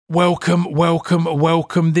Welcome.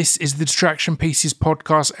 This is the Distraction Pieces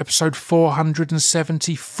podcast, episode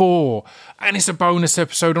 474. And it's a bonus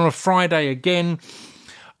episode on a Friday again.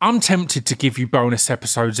 I'm tempted to give you bonus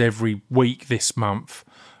episodes every week this month.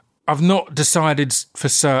 I've not decided for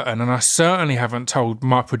certain, and I certainly haven't told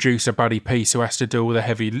my producer, Buddy Peace, who has to do all the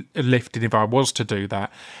heavy lifting if I was to do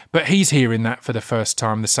that. But he's hearing that for the first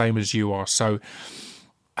time, the same as you are. So,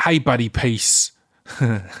 hey, Buddy Peace.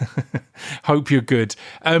 Hope you're good.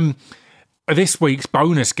 This week's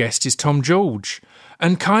bonus guest is Tom George,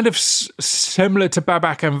 and kind of similar to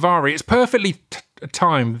Babak Anvari, it's perfectly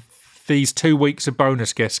timed, these 2 weeks of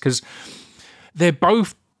bonus guests, because they're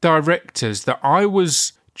both directors that I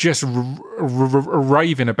was just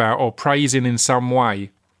raving about or praising in some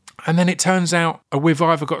way. And then it turns out we've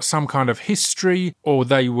either got some kind of history or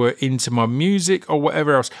they were into my music or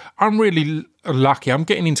whatever else. I'm really lucky. I'm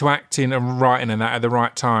getting into acting and writing and that at the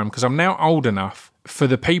right time because I'm now old enough for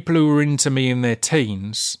the people who were into me in their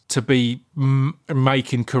teens to be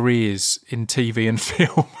making careers in TV and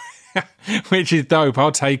film, which is dope.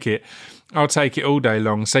 I'll take it. I'll take it all day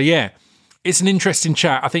long. So yeah, it's an interesting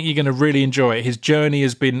chat. I think you're going to really enjoy it. His journey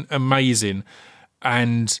has been amazing.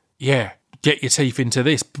 And yeah, get your teeth into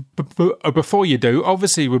this. Before you do,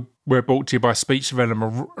 obviously we're brought to you by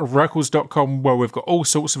SpeechDevelopmentRecords.com, where we've got all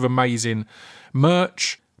sorts of amazing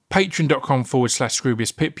merch.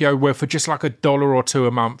 Patreon.com/ScroobiusPipio, where for just like $1 or $2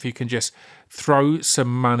 a month, you can just throw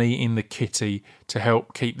some money in the kitty to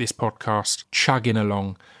help keep this podcast chugging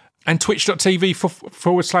along. And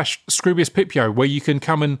Twitch.tv/ScroobiusPipio, where you can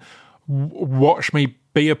come and watch me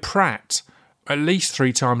be a prat at least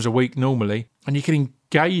 3 times a week normally, and you can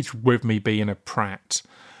engage with me being a prat.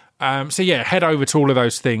 So yeah, head over to all of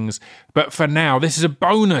those things. But for now, this is a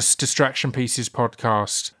bonus Distraction Pieces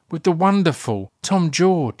podcast with the wonderful Tom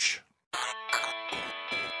George.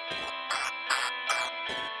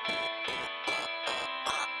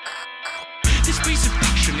 This piece of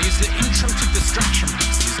fiction is the intro to Distraction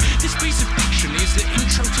Pieces. This piece of fiction is the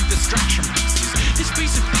intro to Distraction Pieces. This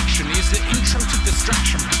piece of fiction is the intro to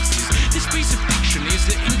Distraction Pieces. This piece of fiction is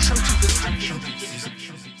the intro to Distraction Pieces.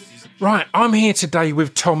 Right, I'm here today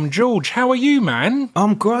with Tom George. How are you, man?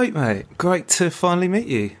 I'm great, mate. Great to finally meet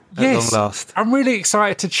you at long last. I'm really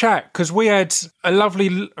excited to chat because we had a lovely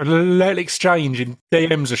little exchange in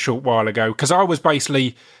DMs a short while ago because I was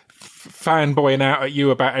basically fanboying out at you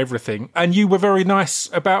about everything, and you were very nice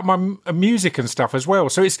about my music and stuff as well.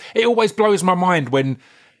 So it always blows my mind when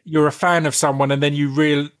you're a fan of someone and then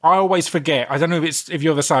I always forget. I don't know if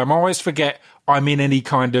you're the same. I always forget I'm in any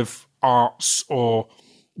kind of arts or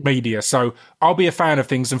media. So I'll be a fan of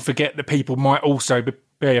things and forget that people might also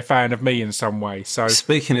be a fan of me in some way. So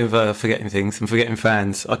speaking of forgetting things and forgetting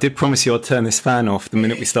fans, I did promise you I'd turn this fan off the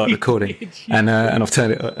minute we start recording, and I've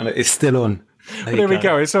turned it, and it's still on. There we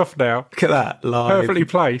go. It's off now. Look at that, live, perfectly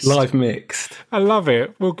placed, live mixed. I love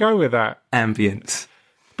it. We'll go with that ambience.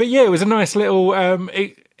 But yeah, it was a nice little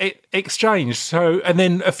exchange. So, and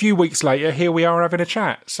then a few weeks later, here we are having a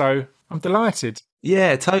chat. So I'm delighted.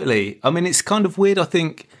 Yeah, totally. I mean, it's kind of weird, I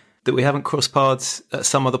think, that we haven't crossed paths at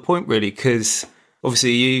some other point, really, because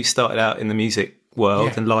obviously you started out in the music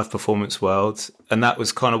world and live performance world, and that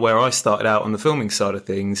was kind of where I started out on the filming side of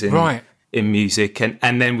things in music.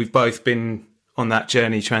 And then we've both been on that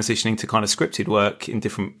journey transitioning to kind of scripted work in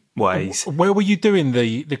different ways. Where were you doing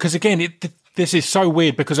because again, this is so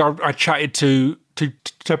weird because I chatted to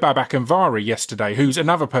Babak Anvari yesterday, who's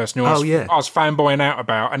another person who I was fanboying out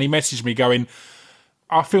about, and he messaged me going,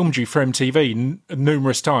 I filmed you for MTV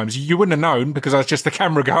numerous times. You wouldn't have known because I was just the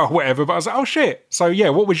camera guy or whatever, but I was like, oh shit. So yeah,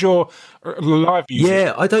 what was your live music?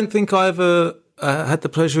 Yeah, I don't think I ever had the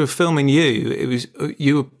pleasure of filming you. It was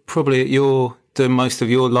you were probably doing most of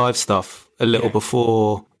your live stuff a little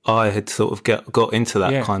before I had sort of got into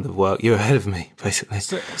that kind of work. You're ahead of me, basically.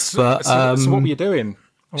 So what were you doing?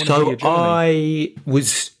 I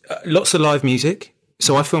was lots of live music.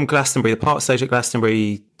 So I filmed Glastonbury, the part stage at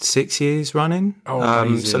Glastonbury, 6 years running.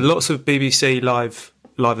 So lots of BBC live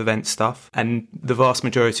event stuff, and the vast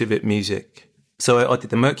majority of it music. So I did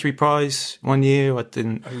the Mercury Prize one year. I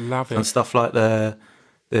love it. And stuff like the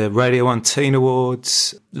Radio 1 Teen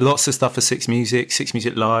Awards, lots of stuff for Six Music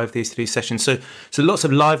Live, these 3 sessions. So lots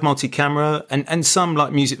of live multi-camera and some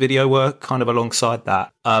like music video work kind of alongside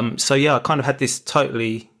that. So yeah, I kind of had this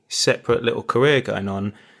totally separate little career going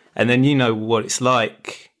on. And then you know what it's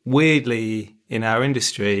like, weirdly, in our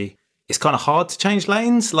industry, it's kind of hard to change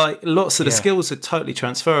lanes. Like lots of the skills are totally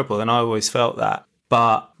transferable, and I always felt that.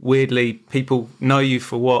 But weirdly, people know you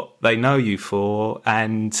for what they know you for,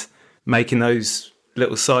 and making those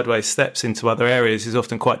little sideways steps into other areas is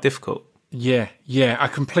often quite difficult. Yeah, I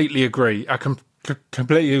completely agree. I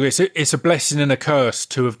Completely. It's a blessing and a curse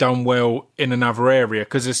to have done well in another area,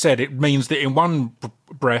 because as I said, it means that in one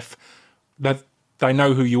breath that they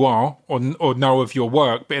know who you are or know of your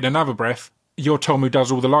work, but in another breath you're Tom who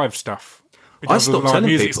does all the live stuff. I stopped telling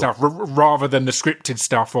music people stuff rather than the scripted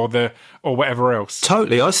stuff or whatever else.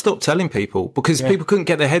 Totally, I stopped telling people because people couldn't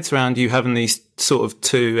get their heads around you having these sort of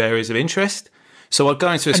two areas of interest. So I'd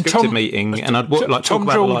go into a scripted meeting and I'd talk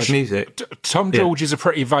about the live music. Tom George is a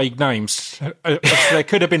pretty vague name. So there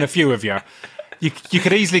could have been a few of you. You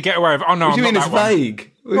could easily get away with. Oh no, what do you mean it's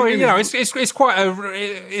vague? Well, it's quite a.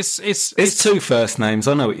 It's two first names.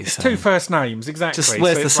 I know what you're saying. Two first names, exactly. Just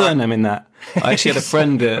where's the surname in that? I actually had a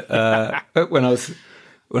friend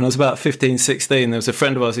when I was about 15, 16, there was a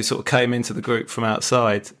friend of ours who sort of came into the group from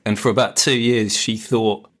outside, and for about 2 years she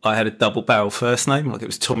thought I had a double barrel first name, like it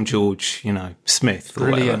was Tom George, Smith. Or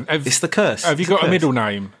brilliant. It's the curse. Have you got a middle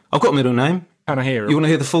name? I've got a middle name. Can I hear it? You want to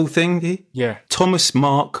hear the full thing? Yeah. Thomas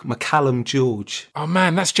Mark McCallum George. Oh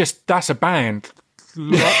man, that's a band.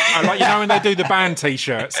 Like when they do the band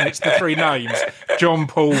T-shirts and it's the three names: John,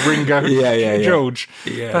 Paul, Ringo, George.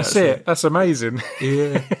 Yeah, that's it. That's amazing.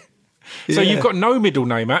 Yeah. So you've got no middle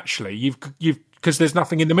name actually. You've because there's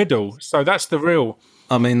nothing in the middle. So that's the real.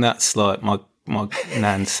 I mean, that's like my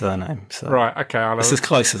nan's surname. So. Right. Okay. It's as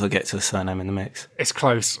close as I get to a surname in the mix. It's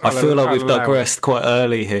close. I feel like we've digressed quite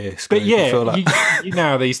early here. Scrooge. But yeah, you know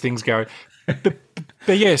how these things go.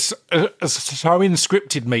 But yes, so in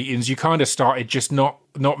scripted meetings, you kind of started just not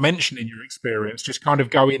mentioning your experience, just kind of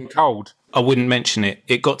go in cold. I wouldn't mention it.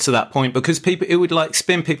 It got to that point because it would like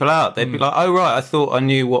spin people out. They'd be like, "Oh right, I thought I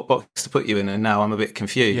knew what box to put you in, and now I'm a bit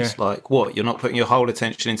confused. Yeah. Like, what? You're not putting your whole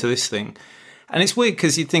attention into this thing." And it's weird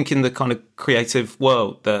because you think in the kind of creative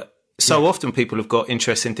world that so often people have got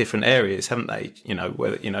interests in different areas, haven't they?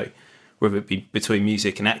 Whether it be between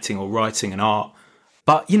music and acting or writing and art.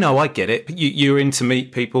 But, I get it. You're in to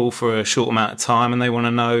meet people for a short amount of time and they want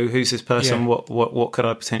to know who's this person, what could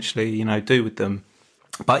I potentially, do with them.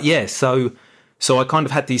 But yeah, so I kind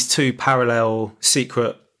of had these two parallel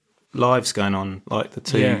secret lives going on, like the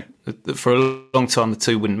two. Yeah. For a long time, the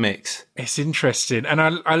two wouldn't mix. It's interesting. And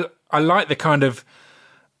I like the kind of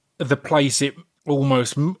the place it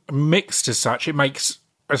almost mixed as such. It makes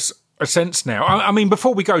a sense now. I mean,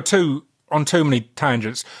 before we go on too many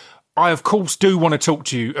tangents, I, of course, do want to talk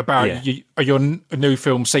to you about your new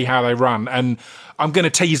film, See How They Run. And I'm going to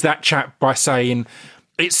tease that chat by saying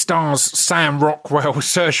it stars Sam Rockwell,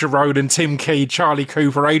 Saoirse Ronan, Tim Key, Charlie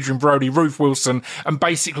Cooper, Adrian Brody, Ruth Wilson, and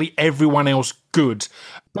basically everyone else good.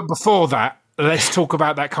 But before that, let's talk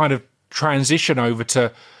about that kind of transition over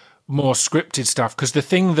to more scripted stuff. Because the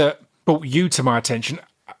thing that brought you to my attention,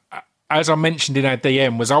 as I mentioned in our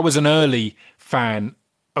DM, was I was an early fan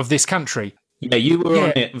of This Country. Yeah, you were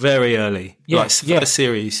on it very early, first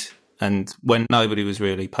series, and when nobody was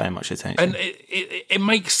really paying much attention. And it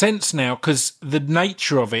makes sense now because the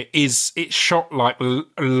nature of it is it's shot like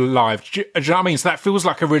live. Do you know what I mean? So that feels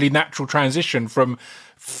like a really natural transition from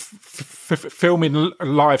filming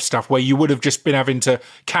live stuff where you would have just been having to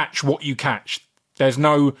catch what you catch. There's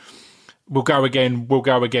no, we'll go again.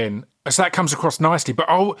 So that comes across nicely. But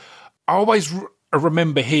I always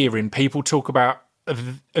remember hearing people talk about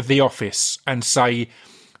The Office and say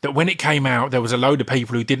that when it came out there was a load of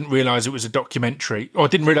people who didn't realise it was a documentary or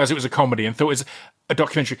didn't realise it was a comedy and thought it was a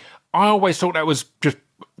documentary. I always thought that was just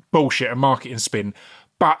bullshit, a marketing spin,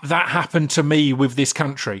 but that happened to me with This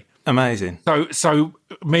Country. Amazing. So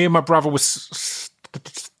me and my brother was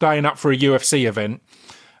staying up for a UFC event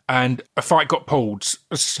and a fight got pulled,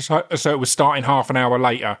 so it was starting half an hour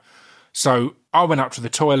later. So I went up to the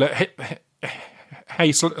toilet,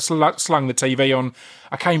 he slung the TV on.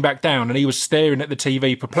 I came back down and he was staring at the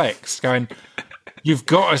TV perplexed, going, "You've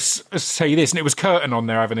got to see this." And it was Curtin on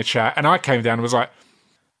there having a chat. And I came down and was like,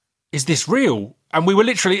 "Is this real?" And we were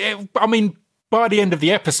literally, by the end of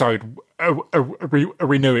the episode,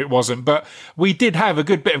 we knew it wasn't. But we did have a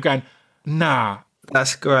good bit of going, nah.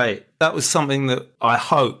 That's great. That was something that I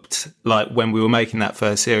hoped, like when we were making that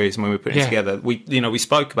first series and when we were putting it together, we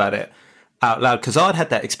spoke about it out loud because I'd had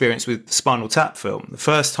that experience with the Spinal Tap film. The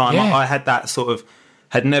first time I had that sort of,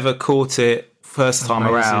 had never caught it first time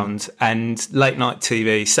around, and late night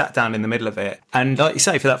TV, sat down in the middle of it. And like you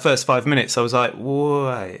say, for that first 5 minutes, I was like,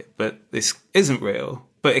 wait, but this isn't real.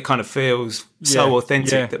 But it kind of feels so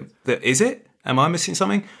authentic that is it? Am I missing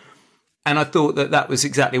something? And I thought that was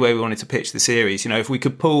exactly where we wanted to pitch the series. If we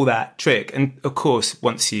could pull that trick, and of course,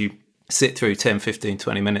 once you sit through 10, 15,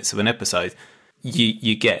 20 minutes of an episode,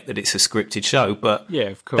 you get that it's a scripted show, but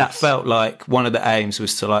of course. That felt like one of the aims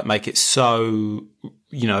was to like make it so,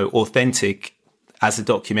 authentic as a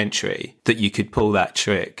documentary that you could pull that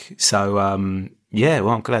trick. So yeah,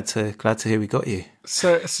 well, I'm glad to hear we got you.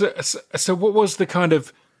 So what was the kind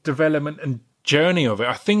of development and journey of it?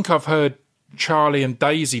 I think I've heard Charlie and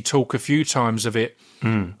Daisy talk a few times of it.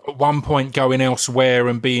 At one point going elsewhere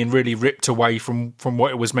and being really ripped away from what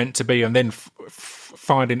it was meant to be, and then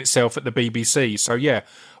finding itself at the BBC. So yeah,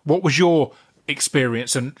 what was your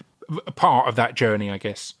experience and part of that journey, I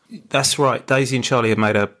guess? That's right. Daisy and Charlie had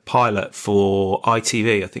made a pilot for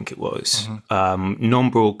ITV, I think it was,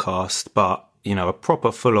 non-broadcast, but a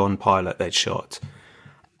proper full-on pilot they'd shot,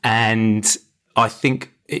 and I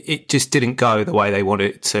think it just didn't go the way they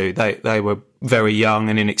wanted it to. They were very young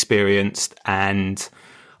and inexperienced, and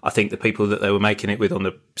I think the people that they were making it with on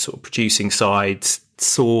the sort of producing side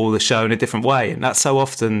saw the show in a different way. And that's so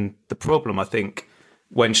often the problem, I think,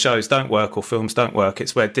 when shows don't work or films don't work.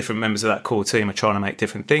 It's where different members of that core team are trying to make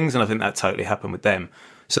different things, and I think that totally happened with them.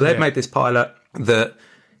 So they'd made this pilot that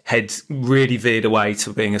had really veered away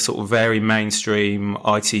to being a sort of very mainstream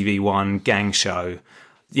ITV1 gang show.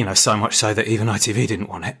 So much so that even ITV didn't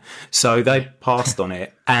want it. So they passed on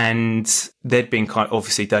it, and they'd been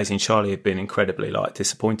obviously Daisy and Charlie had been incredibly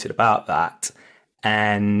disappointed about that.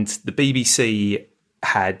 And the BBC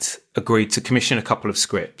had agreed to commission a couple of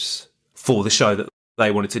scripts for the show that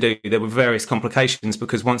they wanted to do. There were various complications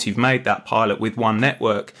because once you've made that pilot with one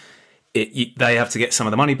network, they have to get some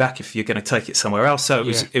of the money back if you're going to take it somewhere else. So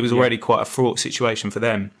it was already quite a fraught situation for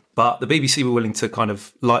them. But the BBC were willing to kind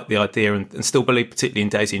of like the idea and still believe, particularly in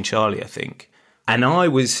Daisy and Charlie, I think. And I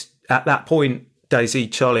was, at that point, Daisy,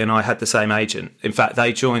 Charlie and I had the same agent. In fact,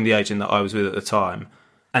 they joined the agent that I was with at the time.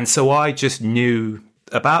 And so I just knew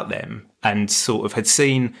about them and sort of had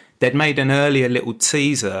seen, they'd made an earlier little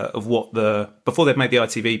teaser of before they'd made the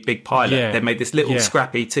ITV big pilot, they'd made this little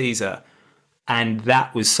scrappy teaser. And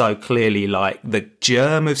that was so clearly like the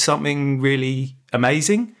germ of something really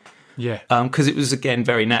amazing. Yeah. Because it was, again,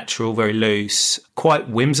 very natural, very loose, quite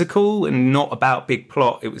whimsical and not about big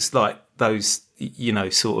plot. It was like those,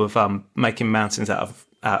 sort of making mountains out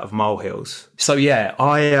of molehills. So, yeah,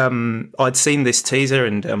 I'd seen this teaser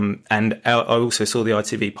and I also saw the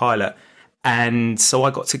ITV pilot. And so I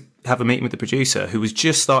got to have a meeting with the producer who was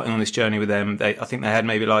just starting on this journey with them. I think they had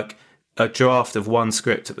maybe like a draft of one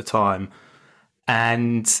script at the time.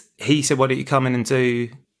 And he said, why don't you come in and do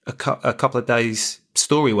a couple of days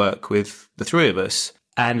story work with the three of us,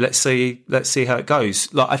 and let's see how it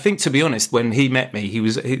goes. Like, I think, to be honest, when he met me,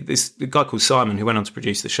 this guy called Simon who went on to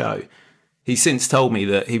produce the show. He's since told me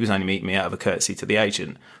that he was only meeting me out of a courtesy to the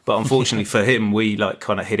agent, but unfortunately for him, we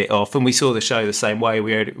kind of hit it off, and we saw the show the same way.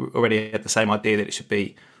 We already had the same idea that it should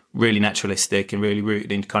be really naturalistic and really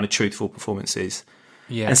rooted in kind of truthful performances.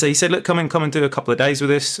 Yeah. And so he said, look, come and do a couple of days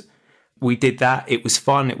with us. We did that. It was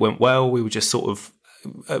fun. It went well. We were just sort of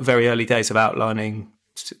very early days of outlining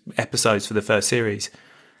episodes for the first series.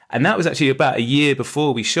 And that was actually about a year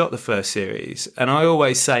before we shot the first series. And I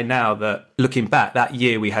always say now that, looking back, that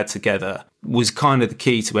year we had together was kind of the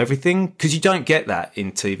key to everything, because you don't get that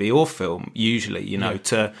in TV or film usually,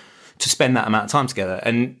 to spend that amount of time together.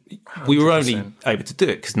 And 100%. We were only able to do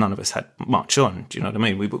it because none of us had much on. Do you know what I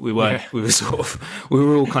mean? We weren't. Yeah. We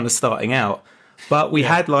were all kind of starting out. But we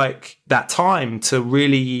had that time to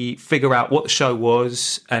really figure out what the show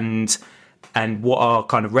was and what our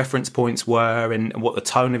kind of reference points were and what the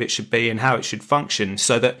tone of it should be and how it should function,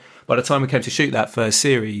 so that by the time we came to shoot that first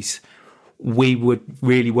series, we were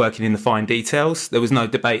really working in the fine details. There was no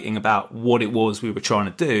debating about what it was we were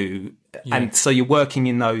trying to do. Yeah. And so you're working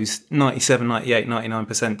in those 97, 98,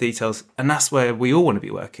 99% details. And that's where we all want to be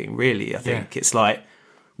working, really. I think it's like,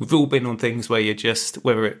 we've all been on things where you're just,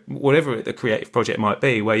 whatever the creative project might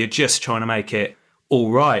be, where you're just trying to make it all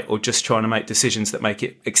right, or just trying to make decisions that make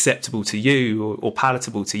it acceptable to you or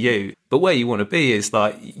palatable to you. But where you want to be is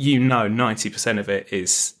 90% of it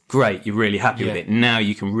is great. You're really happy with it. Now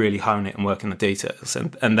you can really hone it and work on the details.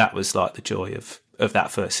 And that was the joy of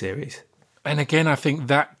that first series. And again, I think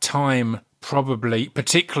that time probably,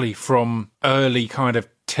 particularly from early kind of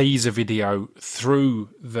teaser video through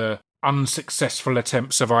the unsuccessful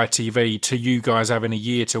attempts of ITV to you guys having a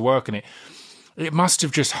year to work on it, it must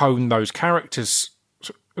have just honed those characters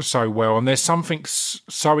so well. And there's something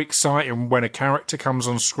so exciting when a character comes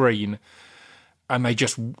on screen and they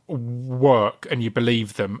just work and you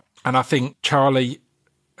believe them. And I think Charlie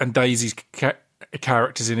and Daisy's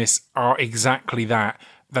characters in this are exactly that.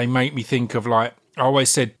 They make me think of, I always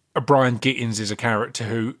said, Brian Gittins is a character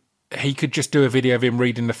who, he could just do a video of him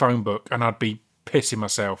reading the phone book and I'd be pissing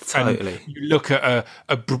myself. Totally. And you look at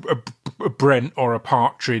a Brent or a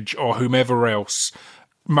Partridge or whomever else,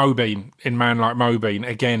 Mobeen, in Man Like Mobeen,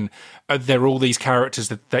 again, there are all these characters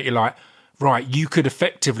that you're like, right, you could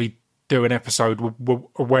effectively do an episode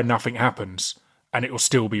where nothing happens and it will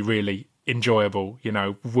still be really enjoyable, you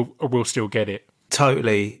know, we'll still get it.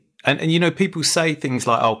 Totally. And you know, people say things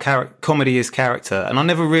like, oh, comedy is character. And I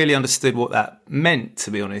never really understood what that meant,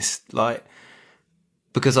 to be honest. Like,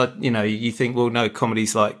 because you think, well, no,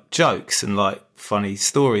 comedy's like jokes and like funny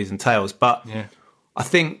stories and tales. But I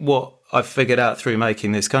think what I've figured out through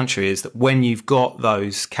making this country is that when you've got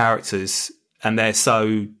those characters and they're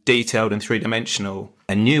so detailed and three-dimensional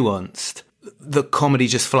and nuanced, the comedy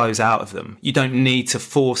just flows out of them. You don't need to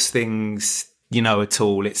force things, you know, at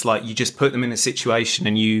all. It's like you just put them in a situation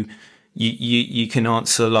and you can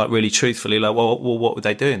answer like really truthfully, like, well, what would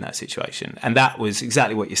they do in that situation? And that was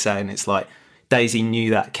exactly what you're saying. It's like Daisy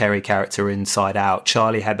knew that Kerry character inside out.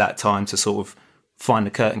 Charlie had that time to sort of find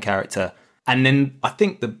the Curtin character. And then I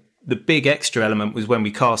think the big extra element was when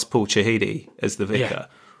we cast Paul Chahidi as the vicar.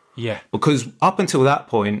 Yeah. Because up until that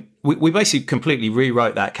point, we basically completely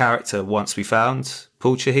rewrote that character once we found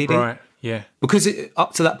Paul Chahidi. Right, yeah. Because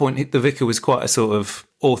up to that point, the vicar was quite a sort of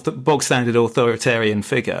bog-standard authoritarian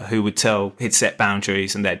figure who he'd set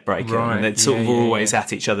boundaries and they'd break them. And they'd sort of always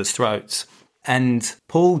at each other's throats. And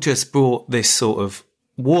Paul just brought this sort of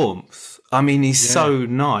warmth. I mean, he's so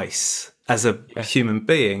nice as a human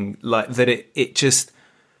being, like that it just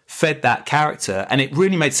fed that character, and it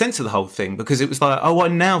really made sense of the whole thing, because it was like, oh, I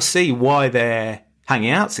now see why they're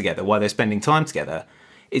hanging out together, why they're spending time together.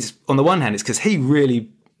 It's, on the one hand, it's because he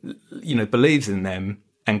really, you know, believes in them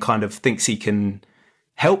and kind of thinks he can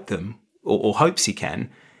help them or hopes he can.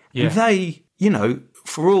 Yeah. And they, you know,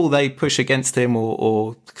 for all they push against him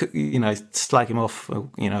or you know, slag him off, or,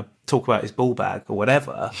 you know, talk about his ball bag or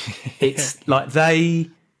whatever, it's like they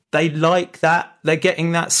like that. They're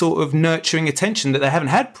getting that sort of nurturing attention that they haven't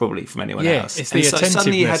had probably from anyone else. It's the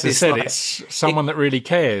attentiveness. It's someone that really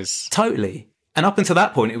cares. Totally. And up until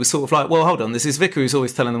that point, it was sort of like, well, hold on, there's this vicar who's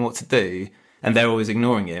always telling them what to do, and they're always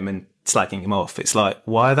ignoring him and slagging him off. It's like,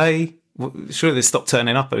 why are they? Surely they stopped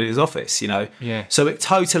turning up at his office, you know? Yeah. So it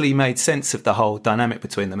totally made sense of the whole dynamic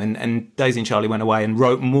between them. And Daisy and Charlie went away and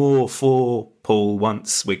wrote more for Paul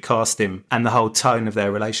once we cast him, and the whole tone of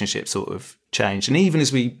their relationship sort of changed. And even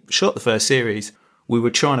as we shot the first series, we were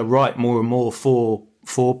trying to write more and more for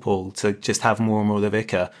Paul to just have more and more of the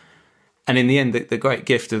vicar. And in the end, the great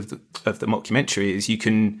gift of the mockumentary is you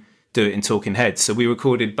can do it in talking heads. So we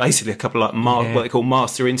recorded basically a couple of like what they call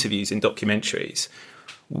master interviews in documentaries.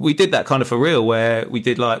 We did that kind of for real, where we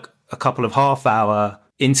did like a couple of half-hour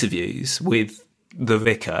interviews with the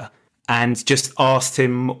vicar and just asked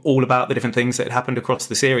him all about the different things that had happened across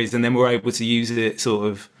the series, and then we were able to use it sort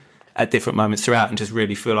of at different moments throughout and just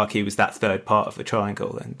really feel like he was that third part of the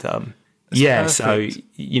triangle. And perfect. So,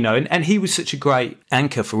 you know, and he was such a great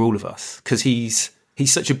anchor for all of us, because he's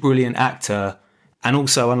such a brilliant actor, and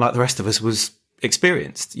also, unlike the rest of us, was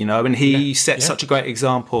experienced, you know, and he set such a great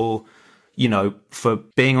example, you know, for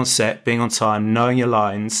being on set, being on time, knowing your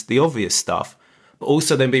lines, the obvious stuff, but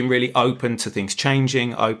also then being really open to things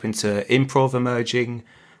changing, open to improv emerging,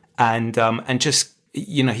 and just,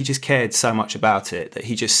 you know, he just cared so much about it that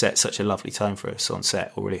he just set such a lovely tone for us on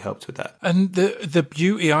set, or really helped with that. And the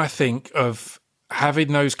beauty, I think, of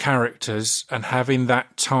having those characters and having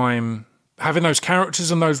that time, having those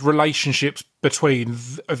characters and those relationships between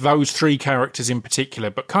those three characters in particular,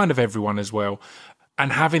 but kind of everyone as well,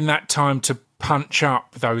 and having that time to punch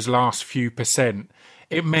up those last few percent,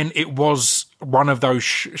 it meant it was one of those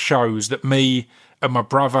shows that me and my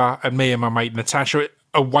brother and me and my mate Natasha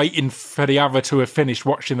are waiting for the other to have finished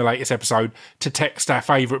watching the latest episode to text our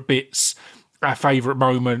favourite bits, our favourite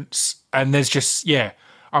moments. And there's just,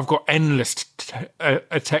 I've got endless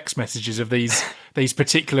text messages of these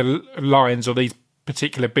particular lines or these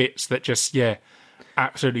particular bits that just,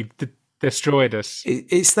 absolutely destroyed us.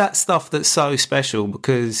 It's that stuff that's so special,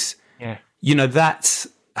 because, you know, that's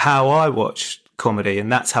how I watch comedy,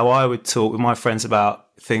 and that's how I would talk with my friends about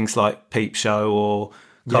things like Peep Show or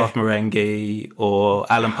Garth Marenghi or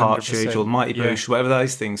Alan Partridge or Mighty Boosh, whatever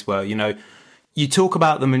those things were. You know, you talk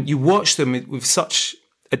about them and you watch them with such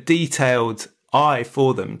a detailed eye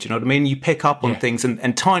for them. Do you know what I mean? You pick up on things,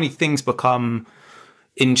 and tiny things become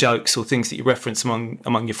in jokes or things that you reference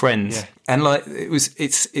among your friends. And like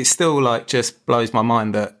it's still like just blows my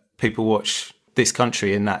mind that people watch this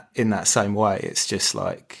country in that same way. It's just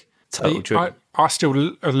like total dream. I still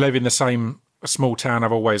live in the same small town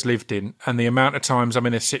I've always lived in, and the amount of times I'm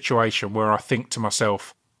in a situation where I think to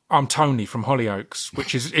myself, I'm Tony from Hollyoaks,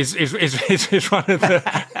 which is one of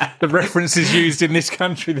the references used in this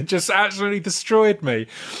country that just absolutely destroyed me.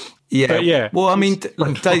 Yeah. Well, I mean,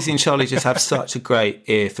 Daisy and Charlie just have such a great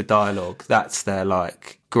ear for dialogue. That's their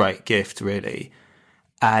like great gift, really.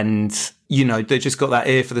 and, you know, they just got that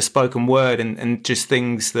ear for the spoken word and just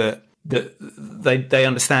things that they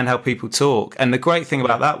understand how people talk. And the great thing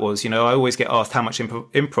about that was, you know, I always get asked how much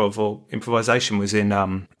improv or improvisation was in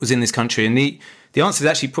this country, and the answer is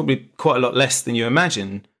actually probably quite a lot less than you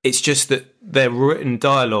imagine. It's just that their written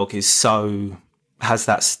dialogue has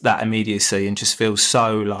that immediacy and just feels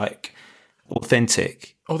so like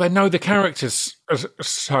authentic. Oh, they know the characters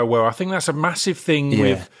so well. I think that's a massive thing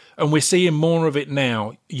and we're seeing more of it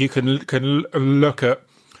now. You can look at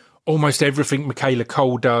almost everything Michaela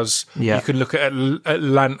Cole does. Yeah. You can look at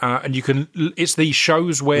Atlanta, and it's these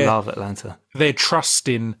shows where love Atlanta. They're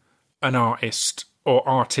trusting an artist or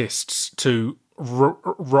artists to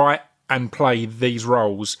write and play these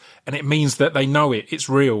roles, and it means that they know it. It's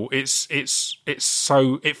real. It's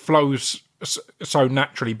so it flows so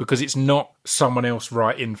naturally because it's not someone else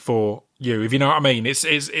writing for you, if you know what I mean.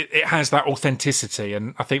 It has that authenticity,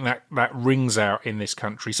 and I think that rings out in this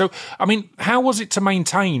country. So, I mean, how was it to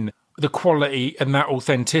maintain the quality and that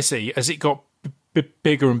authenticity as it got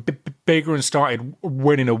bigger and bigger and started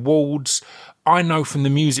winning awards? I know from the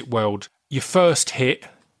music world, your first hit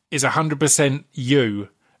is 100% you,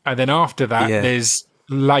 and then after that, there's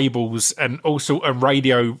labels and also a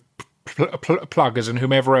radio pluggers and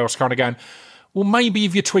whomever else kind of going, well, maybe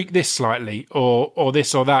if you tweak this slightly or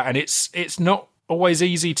this or that, and it's not always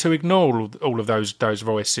easy to ignore all of those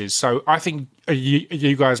voices. So I think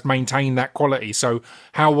you guys maintain that quality. So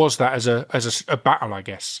how was that as a battle, I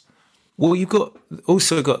guess? Well, you've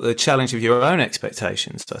also got the challenge of your own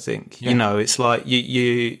expectations, I think. You know, it's like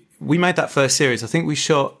we made that first series. I think we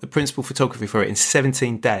shot the principal photography for it in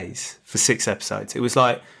 17 days for 6 episodes. It was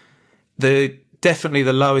like definitely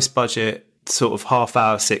the lowest budget sort of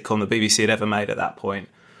half-hour sitcom the BBC had ever made at that point.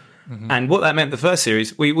 Mm-hmm. And what that meant, the first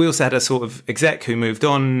series, we also had a sort of exec who moved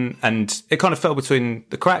on, and it kind of fell between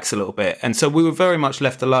the cracks a little bit. And so we were very much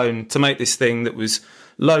left alone to make this thing that was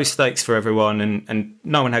low stakes for everyone and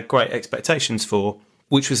no one had great expectations for,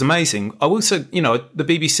 which was amazing. I also, you know, the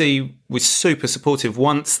BBC was super supportive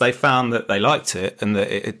once they found that they liked it and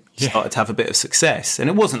that it started to have a bit of success. And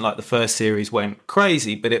it wasn't like the first series went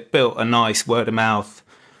crazy, but it built a nice word-of-mouth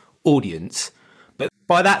audience. But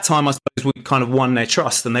by that time, I suppose we kind of won their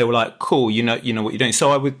trust, and they were like, "Cool, you know what you're doing."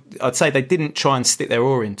 So I'd say they didn't try and stick their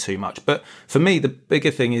oar in too much. But for me, the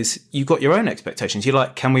bigger thing is you got your own expectations. You're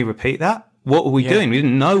like, "Can we repeat that? What were we doing? We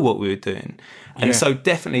didn't know what we were doing." And so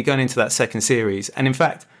definitely going into that second series, and in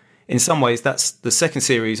fact, in some ways, that's the second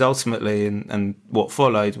series ultimately, and what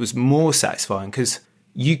followed was more satisfying because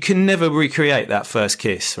you can never recreate that first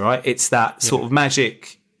kiss, right? It's that sort of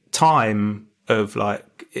magic time of like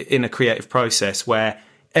in a creative process where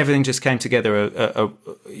everything just came together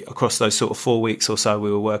across those sort of 4 weeks or so we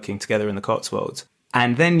were working together in the Cotswolds.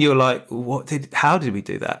 And then you're like, how did we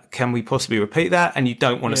do that? Can we possibly repeat that? And you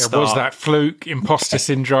don't want to start. Was that fluke, imposter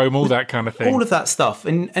syndrome, all that kind of thing? All of that stuff.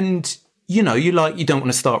 And you know, you don't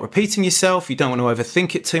want to start repeating yourself. You don't want to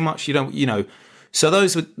overthink it too much. You don't, you know. So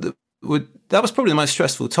those that was probably the most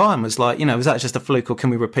stressful time, was like, you know, was that just a fluke or can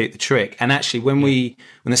we repeat the trick? And actually when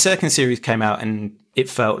the second series came out and it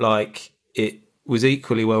felt like it was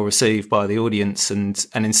equally well received by the audience and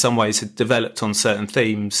in some ways had developed on certain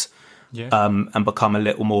themes and become a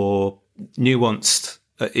little more nuanced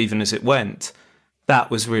even as it went, that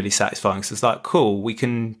was really satisfying. So it's like, cool, we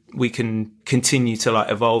can continue to like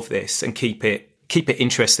evolve this and keep it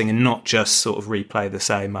interesting and not just sort of replay the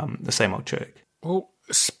same old trick. Well,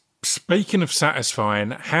 speaking of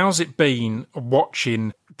satisfying, how's it been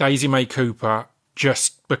watching Daisy May Cooper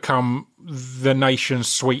just become the nation's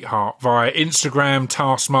sweetheart via Instagram,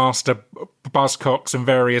 Taskmaster, Buzzcocks and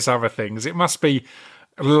various other things? It must be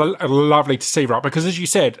lovely to see, right? Because as you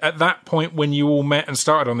said, at that point when you all met and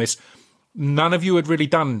started on this, none of you had really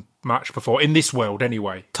done much before, in this world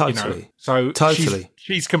anyway. Totally. You know? So totally.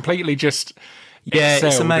 She's completely just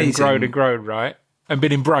it's amazing. And grown, right? And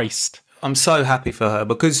been embraced. I'm so happy for her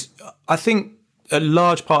because I think a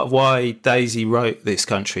large part of why Daisy wrote This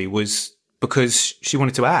Country was because she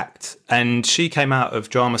wanted to act. And she came out of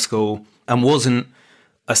drama school and wasn't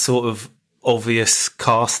a sort of obvious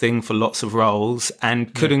casting for lots of roles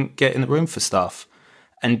and couldn't get in the room for stuff.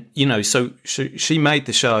 And, you know, so she made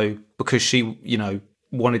the show because she, you know,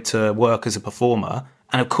 wanted to work as a performer.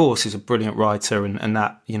 And of course, is a brilliant writer and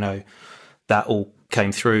that, you know, that all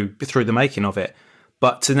came through the making of it.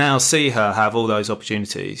 But to now see her have all those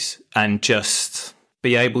opportunities and just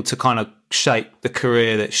be able to kind of shape the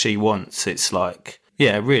career that she wants, it's like,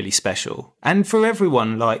 really special. And for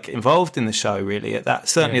everyone like involved in the show, really, at that,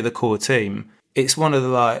 certainly the core team, it's one of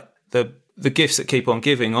the gifts that keep on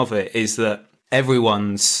giving of it is that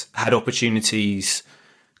everyone's had opportunities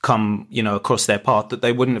come, across their path that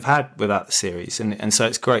they wouldn't have had without the series. And so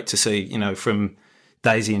it's great to see, from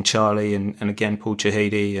Daisy and Charlie and again Paul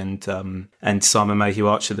Chahidi and Simon Mayhew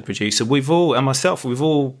Archer, the producer, we've all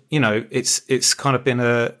it's kind of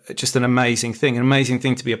been just an amazing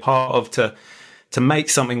thing to be a part of, to make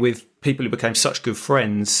something with people who became such good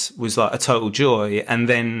friends was like a total joy. And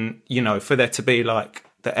then, for there to be like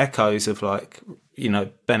the echoes of like,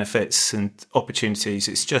 benefits and opportunities,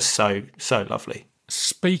 it's just so lovely.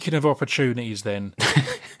 Speaking of opportunities then,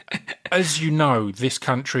 as you know, This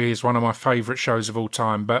Country is one of my favourite shows of all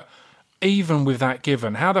time, but even with that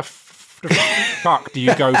given, how the fuck do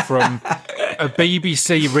you go from a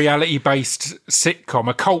BBC reality-based sitcom,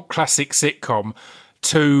 a cult classic sitcom,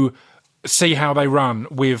 to See How They Run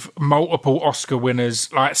with multiple Oscar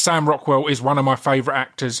winners? Like, Sam Rockwell is one of my favourite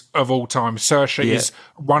actors of all time. Saoirse is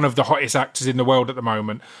one of the hottest actors in the world at the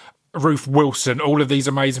moment. Ruth Wilson, all of these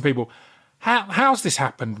amazing people. How's this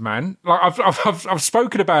happened, man? Like, I've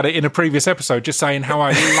spoken about it in a previous episode, just saying how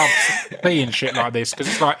I love being shit like this, because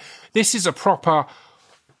it's like, this is a proper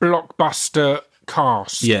blockbuster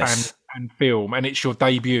cast and film, and it's your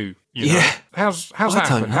debut. You know? How's that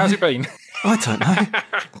happened? How's it been? I don't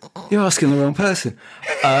know. You're asking the wrong person.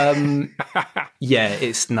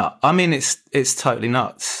 It's nuts. I mean, it's totally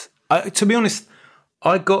nuts. To be honest,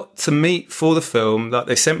 I got to meet for the film, like,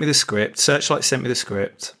 they sent me the script, Searchlight sent me the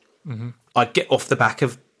script. Mm-hmm. I'd get off the back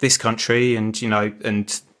of This Country and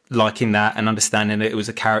liking that and understanding that it was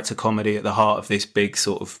a character comedy at the heart of this big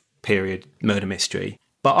sort of period murder mystery.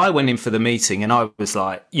 But I went in for the meeting and I was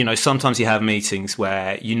like, sometimes you have meetings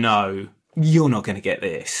where you're not going to get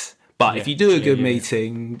this. But if you do a good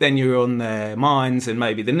meeting, then you're on their minds, and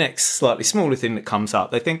maybe the next slightly smaller thing that comes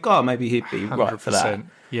up, they think, oh, maybe he'd be right for that.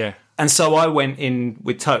 Yeah. And so I went in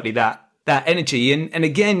with totally that energy. And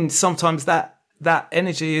again, sometimes that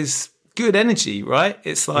energy is good energy, right?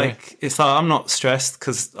 It's like I'm not stressed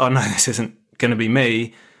because I know this isn't going to be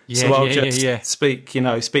me. So I'll just speak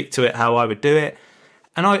to it how I would do it.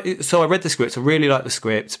 And I read the script. I really liked the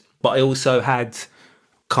script, but I also had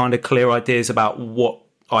kind of clear ideas about what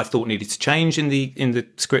I thought needed to change in the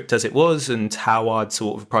script as it was, and how I'd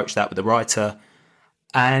sort of approach that with the writer,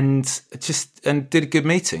 and did a good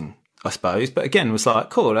meeting, I suppose. But again, was like,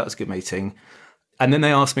 cool, that was a good meeting. And then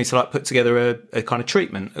they asked me to like put together a kind of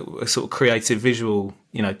treatment, a sort of creative visual,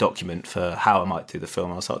 document for how I might do the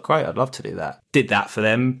film. I was like, great, I'd love to do that. Did that for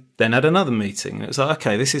them, then had another meeting. And it was like,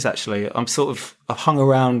 okay, this is actually, I've hung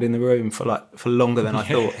around in the room for longer than I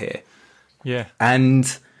thought here. Yeah.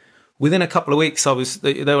 And within a couple of weeks,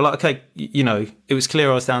 they were like, okay, it was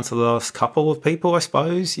clear I was down to the last couple of people, I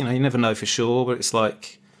suppose. You never know for sure, but it's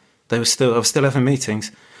like I was still having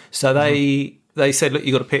meetings. So they said, look,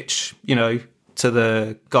 you got to pitch, to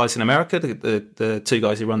the guys in America, the two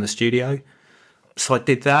guys who run the studio. So I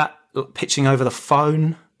did that, pitching over the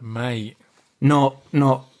phone. Mate. Not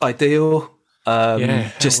ideal.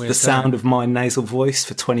 Just the sound of my nasal voice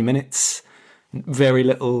for 20 minutes. Very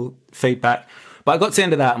little feedback. But I got to the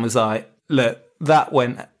end of that and was like, look, that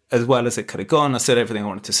went as well as it could have gone. I said everything I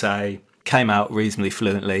wanted to say, came out reasonably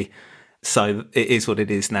fluently. So it is what it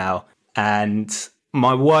is now. And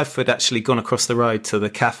my wife had actually gone across the road to the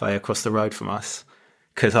cafe across the road from us,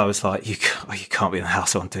 because I was like, you can't be in the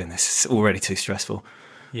house while I'm doing this. It's already too stressful.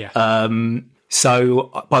 Yeah.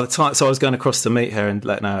 So by the time, I was going across to meet her and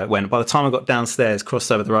let her know how it went. By the time I got downstairs, crossed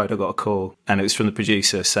over the road, I got a call, and it was from the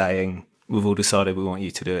producer saying, we've all decided we want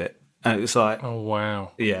you to do it. And it was like, oh,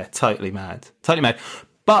 wow. Yeah, totally mad.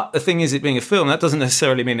 But the thing is, it being a film, that doesn't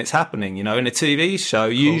necessarily mean it's happening. In a TV show,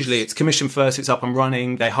 usually it's commissioned first, it's up and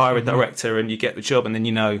running, they hire a director and you get the job, and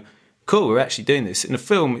then cool, we're actually doing this. In a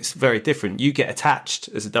film, it's very different. You get attached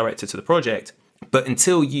as a director to the project, but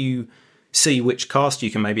until you see which cast you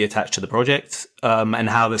can maybe attach to the project, and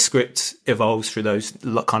how the script evolves through those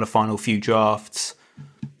kind of final few drafts,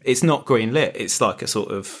 it's not green lit. It's like a sort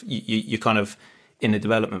of, you're kind of in the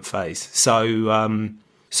development phase.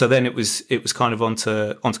 So then it was kind of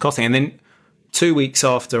onto casting. And then 2 weeks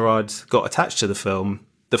after I'd got attached to the film,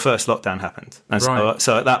 the first lockdown happened. And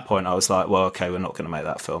so at that point I was like, well, okay, we're not going to make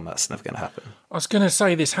that film. That's never going to happen. I was going to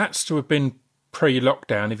say, this has to have been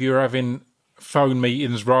pre-lockdown if you were having phone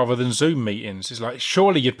meetings rather than Zoom meetings. It's like,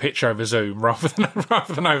 surely you'd pitch over Zoom rather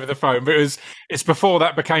than over the phone. But it's before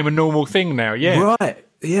that became a normal thing now. Yeah. Right.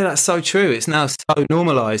 Yeah, that's so true. It's now so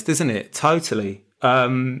normalised, isn't it? Totally.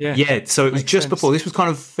 So it was just before. This was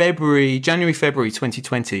kind of January, February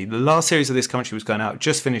 2020. The last series of This Country was going out.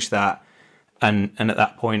 Just finished that, and at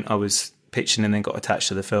that point I was pitching and then got attached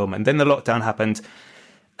to the film. And then the lockdown happened,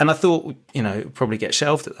 And I thought, it would probably get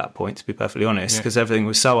shelved at that point, to be perfectly honest, because everything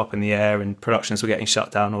was so up in the air and productions were getting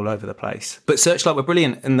shut down all over the place. But Searchlight were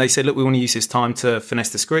brilliant. And they said, look, we want to use this time to finesse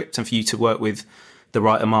the script and for you to work with the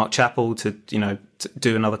writer Mark Chappell to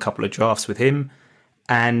do another couple of drafts with him,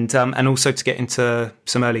 and also to get into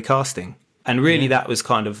some early casting. And really that was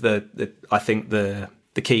kind of I think the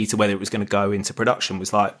key to whether it was going to go into production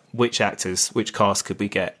was like, which actors, which cast could we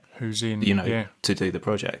get who's in, to do the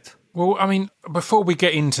project. Well, I mean, before we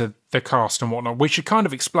get into the cast and whatnot, we should kind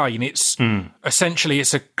of explain it's essentially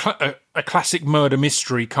it's a classic murder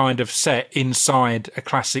mystery kind of set inside a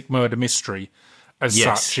classic murder mystery as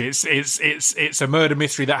such. It's a murder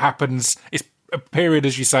mystery that happens, it's a period,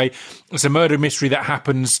 as you say, it's a murder mystery that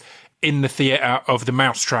happens in the theatre of the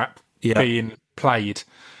Mousetrap being played.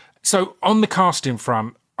 So on the casting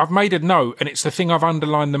front, I've made a note, and it's the thing I've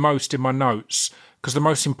underlined the most in my notes, because the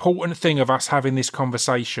most important thing of us having this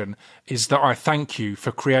conversation is that I thank you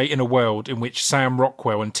for creating a world in which Sam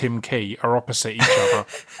Rockwell and Tim Key are opposite each other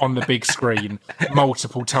on the big screen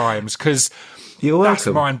multiple times, because that's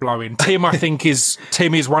mind-blowing. Tim, I think, is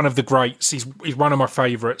one of the greats. He's one of my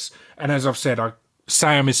favourites. And as I've said,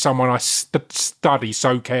 Sam is someone I study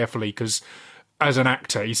so carefully, because as an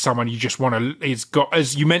actor, he's someone you just want to. He's got,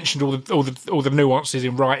 as you mentioned, all the nuances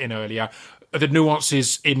in writing earlier, the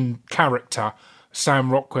nuances in character.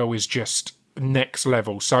 Sam Rockwell is just next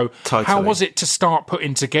level. So totally. How was it to start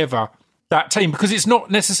putting together that team? Because it's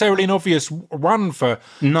not necessarily an obvious one for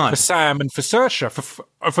Sam and for Saoirse,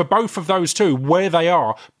 for both of those two, where they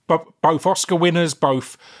are, but both Oscar winners,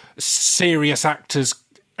 both serious actors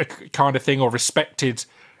kind of thing, or respected.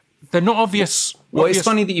 They're not obvious. Well, it's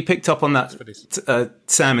funny that you picked up on that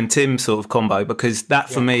Sam and Tim sort of combo, because that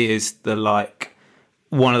for me is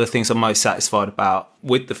one of the things I'm most satisfied about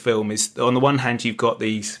with the film is, on the one hand, you've got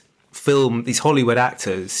these Hollywood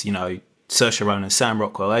actors, Saoirse Ronan, Sam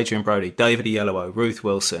Rockwell, Adrian Brody, David Oyelowo, Ruth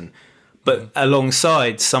Wilson, but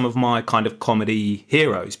alongside some of my kind of comedy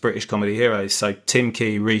heroes, British comedy heroes, so Tim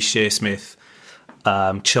Key, Reece Shearsmith,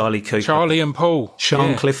 Charlie Cooper, Charlie and Paul,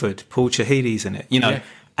 Sean Clifford, Paul Chahidi's in it,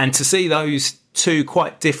 and to see those two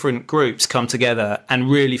quite different groups come together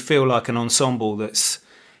and really feel like an ensemble that's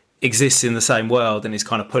exists in the same world and is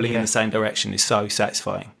kind of pulling in the same direction is so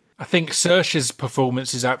satisfying. I think Saoirse's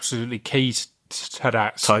performance is absolutely key to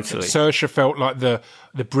that. Totally. Saoirse felt like the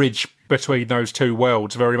bridge between those two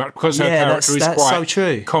worlds very much, because her character is quite so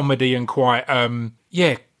true. Comedy and quite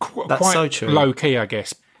quite so true. Low key, I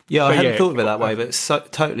guess. Yeah, I hadn't thought of it that way, but it's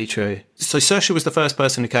totally true. So Saoirse was the first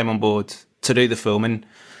person who came on board to do the film, and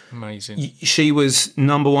amazing. She was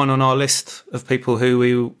number one on our list of people who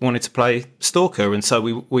we wanted to play Stalker, and so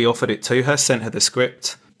we offered it to her, sent her the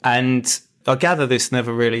script, and I gather this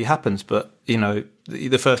never really happens, but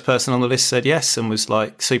the first person on the list said yes and was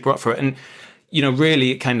like super up for it. And really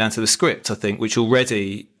it came down to the script, I think, which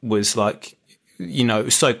already was like, it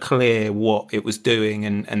was so clear what it was doing,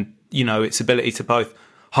 and its ability to both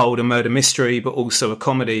hold a murder mystery but also a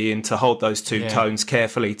comedy, and to hold those two tones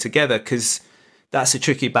carefully together, because that's a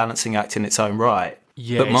tricky balancing act in its own right.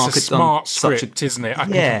 Yeah, but Mark, it's a smart script, isn't it? I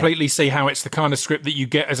can completely see how it's the kind of script that you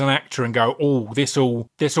get as an actor and go, "Oh, this all."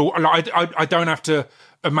 Like, I don't have to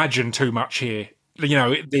imagine too much here.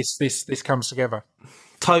 This comes together.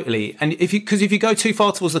 Totally, and if you go too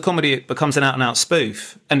far towards the comedy, it becomes an out and out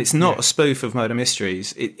spoof, and it's not a spoof of murder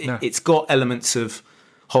mysteries. It's got elements of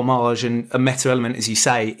homage and a meta element, as you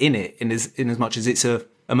say, in it, in as much as it's a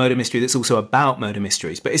murder mystery that's also about murder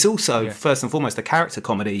mysteries, but it's also first and foremost a character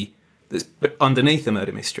comedy that's underneath the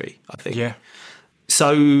murder mystery, I think. Yeah.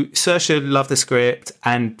 So Saoirse loved the script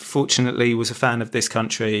and fortunately was a fan of This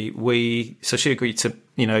Country. So she agreed to,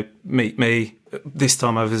 meet me this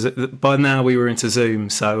time by now we were into Zoom,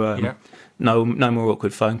 so no more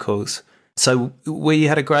awkward phone calls. So we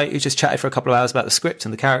just chatted for a couple of hours about the script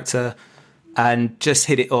and the character and just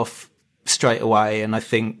hit it off straight away, and I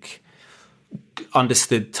think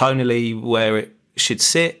understood tonally where it should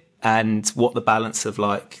sit and what the balance of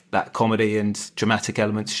like that comedy and dramatic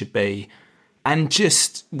elements should be. And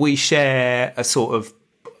just we share a sort of,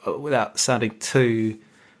 without sounding too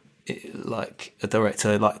like a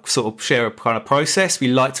director, like sort of share a kind of process. We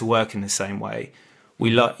like to work in the same way.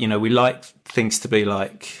 We like things to be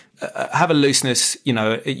like, have a looseness,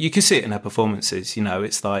 you can see it in her performances,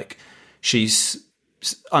 it's like she's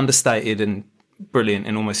understated and brilliant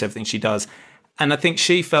in almost everything she does. And I think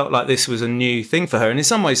she felt like this was a new thing for her. And in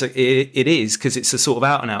some ways it is, because it's a sort of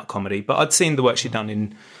out and out comedy. But I'd seen the work she'd done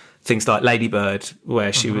in things like Lady Bird,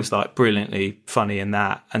 where she was like brilliantly funny in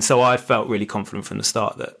that. And so I felt really confident from the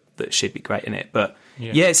start that she'd be great in it. But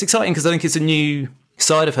it's exciting because I think it's a new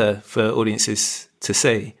side of her for audiences to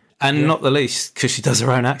see. And not the least because she does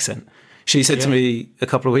her own accent. She said to me a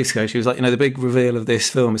couple of weeks ago, she was like, the big reveal of this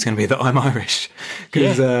film is going to be that I'm Irish.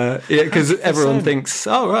 Because everyone thinks,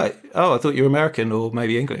 I thought you were American or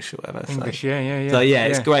maybe English or whatever. English, yeah. So,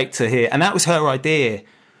 it's great to hear. And that was her idea.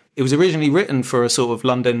 It was originally written for a sort of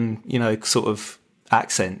London, sort of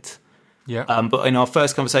accent. Yeah. But in our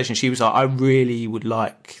first conversation, she was like, I really would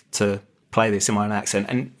like to play this in my own accent.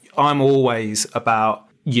 And I'm always about...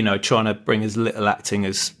 trying to bring as little acting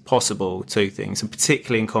as possible to things, and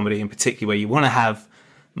particularly in comedy, and particularly where you want to have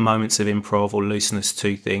moments of improv or looseness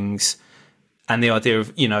to things. And the idea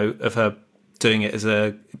of, of her doing it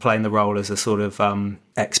playing the role as a sort of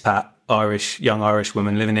expat young Irish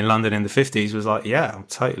woman living in London in the 50s was like, I'm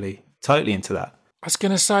totally into that. I was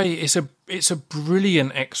going to say it's a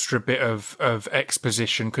brilliant extra bit of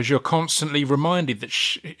exposition because you're constantly reminded that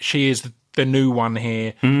she is the new one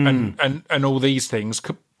here and all these things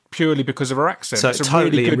purely because of her accent. So it's a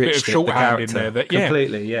totally really good bit of shorthand in there.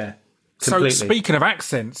 Completely. So speaking of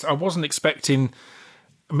accents, I wasn't expecting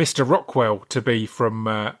Mr. Rockwell to be from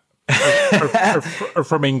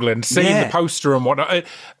England. Seeing the poster and whatnot.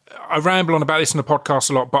 I ramble on about this in the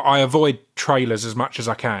podcast a lot, but I avoid trailers as much as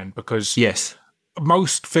I can because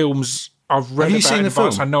most films I've read Have you about seen in the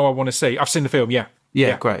advance, film? I know I want to see. I've seen the film, yeah.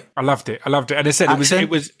 Yeah, great. I loved it. And I said Accent? it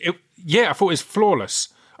was I thought it was flawless.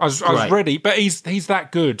 I was ready, but he's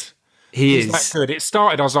that good. He's that good. It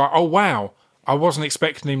started, I was like, oh wow. I wasn't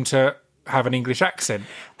expecting him to have an English accent.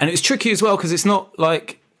 And it's tricky as well because it's not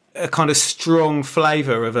like a kind of strong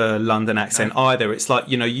flavour of a London accent either. It's like,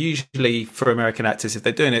 usually for American actors, if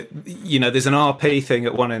they're doing it, there's an RP thing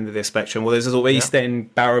at one end of the spectrum, well, there's a sort of East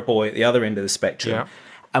End Barrow Boy at the other end of the spectrum. Yeah.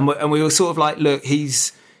 And we were sort of like, look,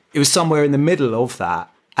 it was somewhere in the middle of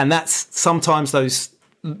that. And that's sometimes those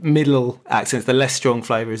middle accents, the less strong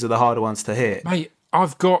flavours are the harder ones to hit. Mate,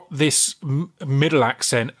 I've got this middle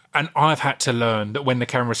accent and I've had to learn that when the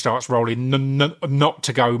camera starts rolling, not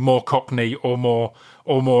to go more Cockney or more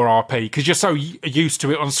RP because you're so used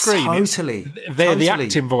to it on screen. Totally. They're the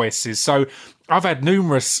acting voices. So I've had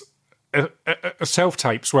numerous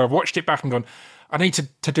self-tapes where I've watched it back and gone, I need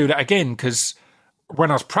to do that again because when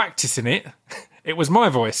I was practicing it, it was my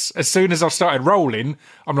voice. As soon as I started rolling,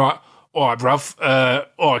 I'm like, all right, bruv,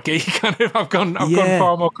 all right, kind of, I've gone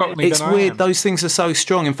far more Cockney it's than I weird. am. Those things are so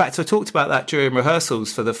strong. In fact, I talked about that during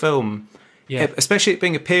rehearsals for the film, especially it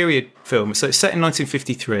being a period film. So it's set in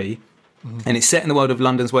 1953, and it's set in the world of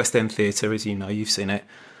London's West End Theatre, as you know, you've seen it.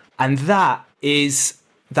 And that is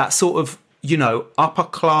that sort of,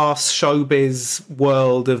 upper-class showbiz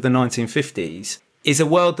world of the 1950s. Is a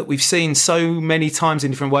world that we've seen so many times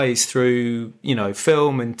in different ways through,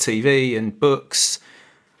 film and TV and books.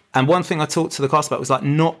 And one thing I talked to the cast about was like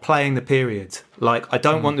not playing the period. Like I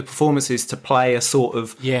don't want the performances to play a sort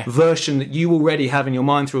of version that you already have in your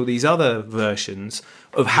mind through all these other versions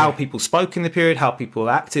of how people spoke in the period, how people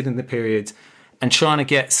acted in the period, and trying to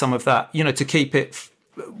get some of that, to keep it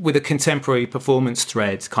with a contemporary performance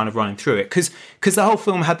thread kind of running through it. Because the whole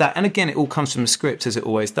film had that. And again, it all comes from the script as it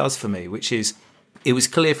always does for me, which is, it was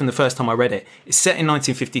clear from the first time I read it. It's set in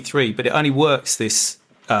 1953, but it only works this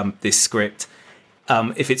script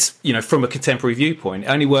if it's from a contemporary viewpoint. It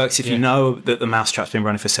only works if you know that the Mousetrap's been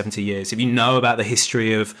running for 70 years. If you know about the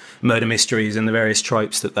history of murder mysteries and the various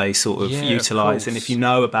tropes that they sort of utilise, and if you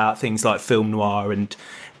know about things like film noir and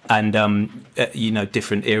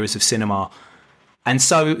different eras of cinema. And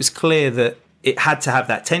so it was clear that it had to have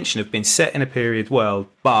that tension of being set in a period world,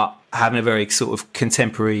 but having a very sort of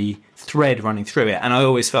contemporary thread running through it. And I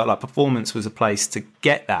always felt like performance was a place to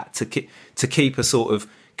get that, to keep a sort of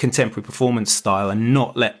contemporary performance style and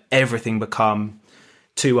not let everything become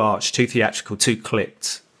too arched, too theatrical, too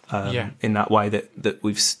clipped in that way that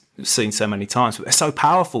we've seen so many times. But they're so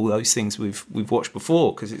powerful, those things we've watched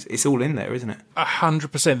before, because it's all in there, isn't it?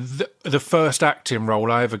 100%. The first acting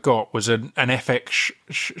role I ever got was an FX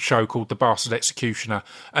show called The Bastard Executioner,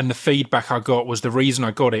 and the feedback I got was the reason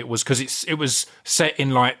I got it was because it was set in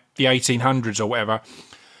like the 1800s or whatever,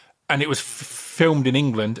 and it was filmed in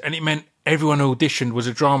England, and it meant everyone who auditioned was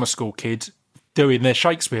a drama school kid doing their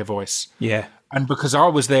Shakespeare voice. Yeah. And because I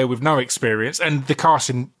was there with no experience, and the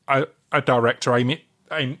casting director,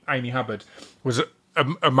 Amy Hubbard, was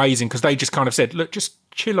amazing, because they just kind of said, look, just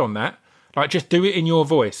chill on that. Like, just do it in your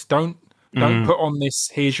voice. Don't put on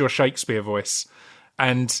this, here's your Shakespeare voice.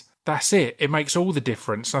 And that's it. It makes all the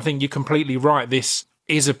difference. I think you're completely right. This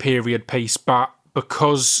is a period piece, but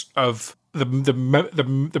because of the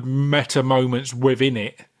meta moments within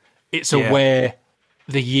it, it's aware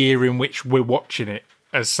the year in which we're watching it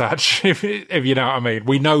as such, if you know what I mean.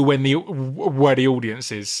 We know where the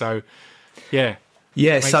audience is, so yeah.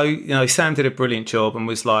 Yeah, so, you know, Sam did a brilliant job and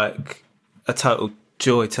was like a total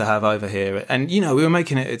joy to have over here. And, you know, we were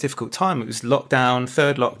making it a difficult time. It was lockdown,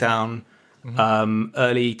 third lockdown,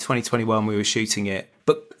 early 2021 we were shooting it.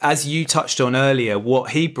 But as you touched on earlier,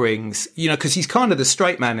 what he brings, you know, because he's kind of the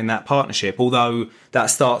straight man in that partnership, although that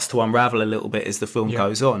starts to unravel a little bit as the film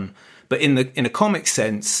goes on. But in a comic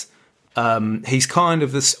sense, he's kind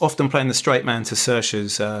of often playing the straight man to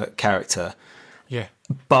Saoirse's character. Yeah.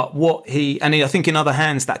 But I think in other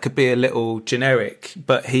hands that could be a little generic,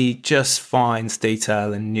 but he just finds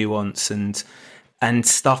detail and nuance and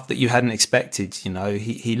stuff that you hadn't expected. You know,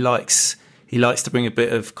 he likes to bring a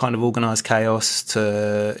bit of kind of organised chaos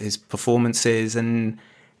to his performances, and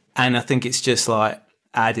I think it's just like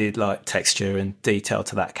added like texture and detail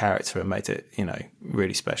to that character and made it, you know,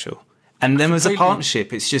 really special. And then as a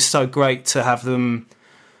partnership, it's just so great to have them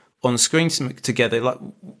on screen together. Like,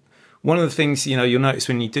 one of the things, you know, you'll notice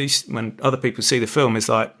when other people see the film is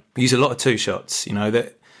like, we use a lot of two shots, you know,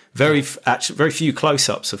 that very few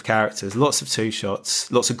close-ups of characters, lots of two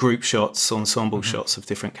shots, lots of group shots, ensemble shots of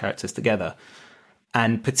different characters together.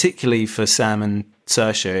 And particularly for Sam and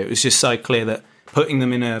Saoirse, it was just so clear that putting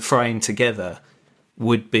them in a frame together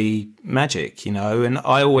would be magic, you know. And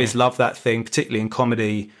I always love that thing, particularly in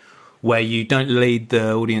comedy, where you don't lead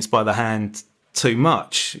the audience by the hand too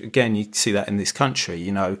much. Again, you see that in this country,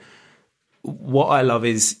 you know. What I love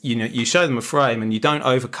is, you know, you show them a frame and you don't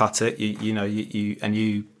overcut it.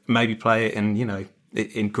 You maybe play it in, you know,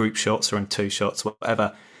 in group shots or in two shots,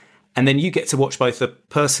 whatever. And then you get to watch both the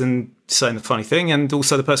person saying the funny thing and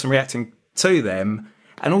also the person reacting to them,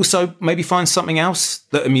 and also maybe find something else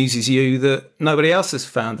that amuses you that nobody else has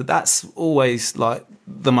found. That's always like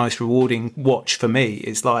the most rewarding watch for me.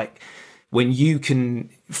 It's like when you can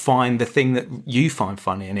find the thing that you find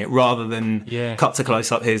funny in it, rather than cut to close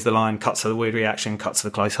up, here's the line, cut to the weird reaction, cut to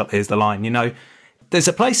the close up, here's the line. You know, there's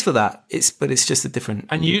a place for that. But it's just a different.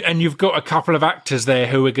 And you've got a couple of actors there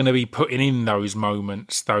who are going to be putting in those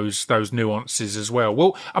moments, those nuances as well.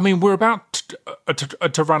 Well, I mean, we're about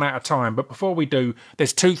to run out of time, but before we do,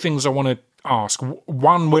 there's two things I want to ask.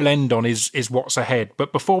 One we'll end on is what's ahead.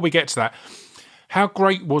 But before we get to that, how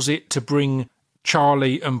great was it to bring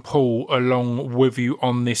Charlie and Paul along with you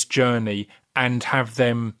on this journey and have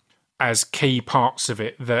them as key parts of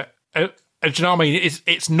it? That do you know what I mean?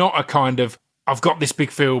 It's not a kind of, I've got this big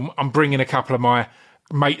film, I'm bringing a couple of my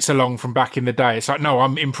mates along from back in the day. It's like, no,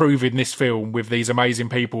 I'm improving this film with these amazing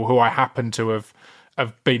people who I happen to have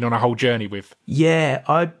been on a whole journey with.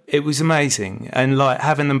 Yeah, it was amazing, and like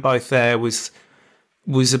having them both there was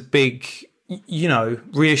a big, you know,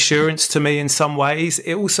 reassurance to me in some ways.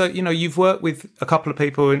 It also, you know, you've worked with a couple of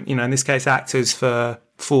people, you know, in this case actors, for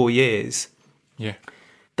 4 years. Yeah,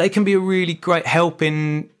 they can be a really great help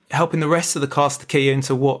in helping the rest of the cast to key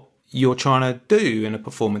into what you're trying to do in a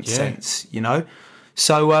performance sense, you know.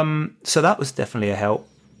 So that was definitely a help.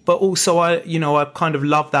 But also, I kind of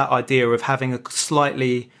love that idea of having a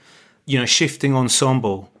slightly, you know, shifting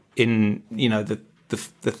ensemble in, you know, the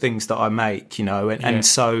things that I make, you know, and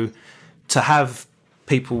so to have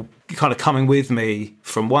people kind of coming with me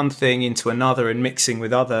from one thing into another and mixing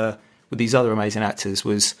with these other amazing actors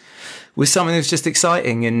was something that was just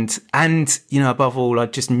exciting, and you know, above all, I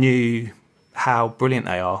just knew how brilliant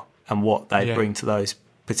they are and what they bring to those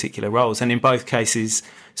particular roles, and in both cases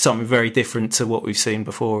something very different to what we've seen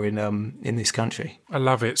before in this country. I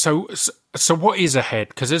love it. So what is ahead?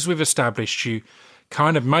 Because as we've established, you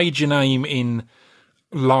kind of made your name in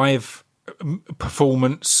live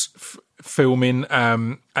performance filming,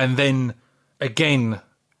 and then again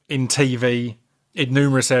in TV, in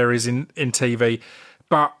numerous areas in TV.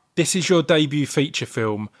 But this is your debut feature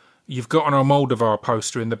film. You've got an Almodovar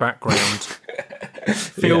poster in the background.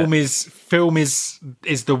 Film is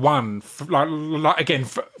the one. Like again,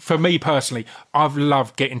 for me personally, I've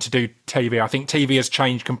loved getting to do TV. I think TV has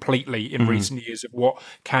changed completely in recent years of what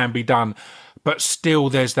can be done, but still,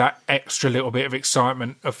 there's that extra little bit of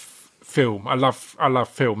excitement of film. I love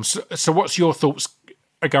films. So what's your thoughts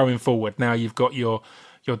going forward now you've got your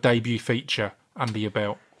debut feature under your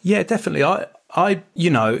belt? Yeah, definitely. I you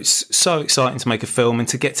know, it's so exciting to make a film and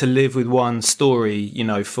to get to live with one story, you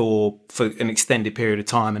know, for an extended period of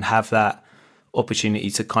time and have that opportunity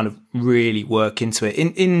to kind of really work into it.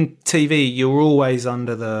 In TV, you're always on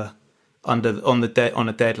a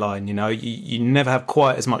deadline, you know. You never have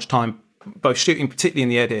quite as much time, both shooting, particularly in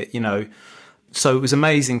the edit, you know. So it was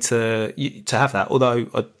amazing to have that. Although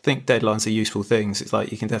I think deadlines are useful things. It's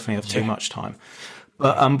like you can definitely have too much time.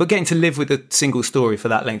 But getting to live with a single story for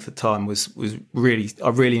that length of time was really, I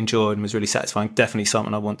really enjoyed and was really satisfying. Definitely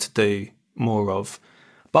something I want to do more of.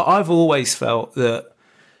 But I've always felt that,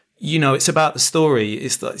 it's about the story.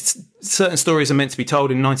 It's like certain stories are meant to be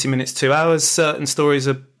told in 90 minutes, 2 hours. Certain stories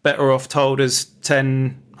are better off told as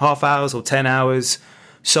 10 half hours or 10 hours.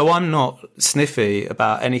 So I'm not sniffy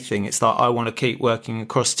about anything. It's like I want to keep working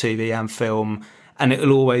across TV and film, and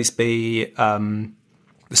it'll always be the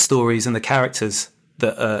stories and the characters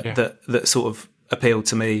that sort of appeal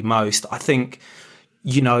to me most. I think,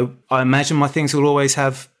 I imagine my things will always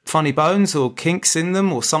have funny bones or kinks in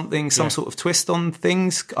them or something, some sort of twist on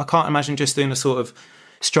things. I can't imagine just doing a sort of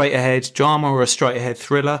straight ahead drama or a straight ahead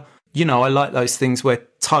thriller. I like those things where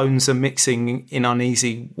tones are mixing in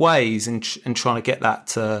uneasy ways and trying to get that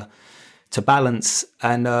to balance.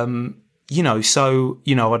 And,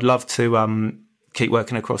 I'd love to keep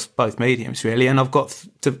working across both mediums, really. And I've got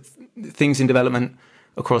things in development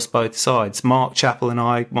across both sides. Mark Chappell and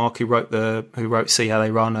I, Mark who wrote See How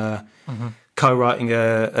They Run, co-writing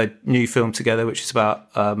a new film together, which is about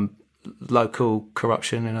local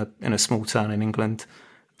corruption in a small town in England.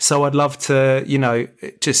 So I'd love to,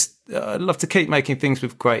 I'd love to keep making things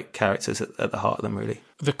with great characters at the heart of them, really.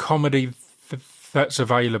 The comedy that's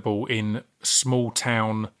available in small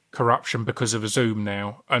town corruption because of Zoom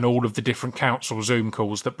now, and all of the different council Zoom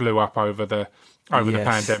calls that blew up over the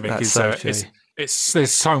pandemic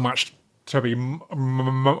there's so much to be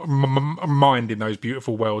mined in those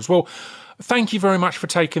beautiful worlds. Well, thank you very much for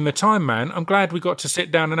taking the time, man. I'm glad we got to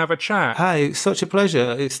sit down and have a chat. Hey, it's such a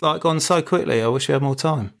pleasure. It's like gone so quickly. I wish we had more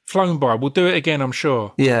time. Flown by. We'll do it again, I'm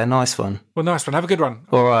sure. Yeah, nice one. Well, nice one. Have a good one.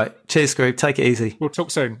 All right. Cheers, Scroob. Take it easy. We'll talk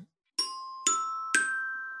soon.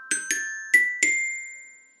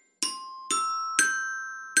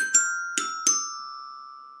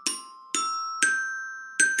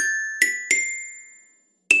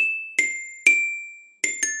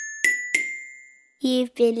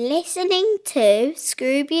 You've been listening to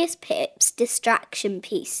Scroobius Pip's Distraction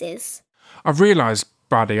Pieces. I've realised,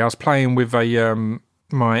 buddy, I was playing with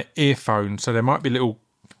my earphone, so there might be little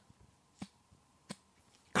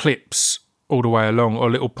clips all the way along,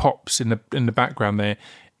 or little pops in the background there.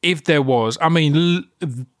 If there was,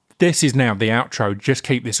 this is now the outro. Just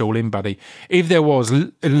keep this all in, buddy. If there was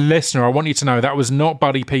a listener, I want you to know that was not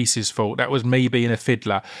Buddy Peace's fault. That was me being a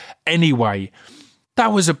fiddler. Anyway,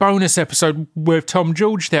 that was a bonus episode with Tom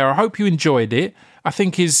George there. I hope you enjoyed it. I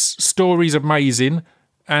think his story's amazing,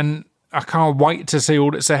 and I can't wait to see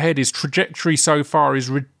all that's ahead. His trajectory so far is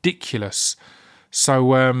ridiculous.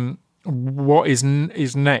 So what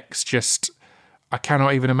is next? Just, I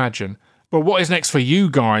cannot even imagine. But what is next for you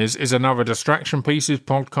guys is another Distraction Pieces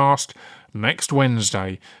podcast next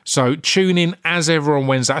Wednesday. So tune in as ever on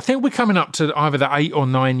Wednesday. I think we're coming up to either the 8 or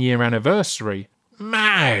 9 year anniversary.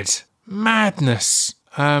 Madness.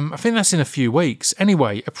 I think that's in a few weeks.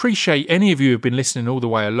 Anyway, appreciate any of you who have been listening all the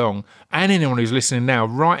way along, and anyone who's listening now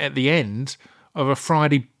right at the end of a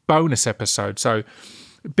Friday bonus episode. So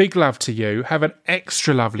big love to you. Have an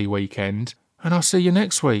extra lovely weekend, and I'll see you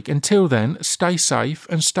next week. Until then, stay safe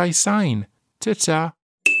and stay sane. Ta-ta.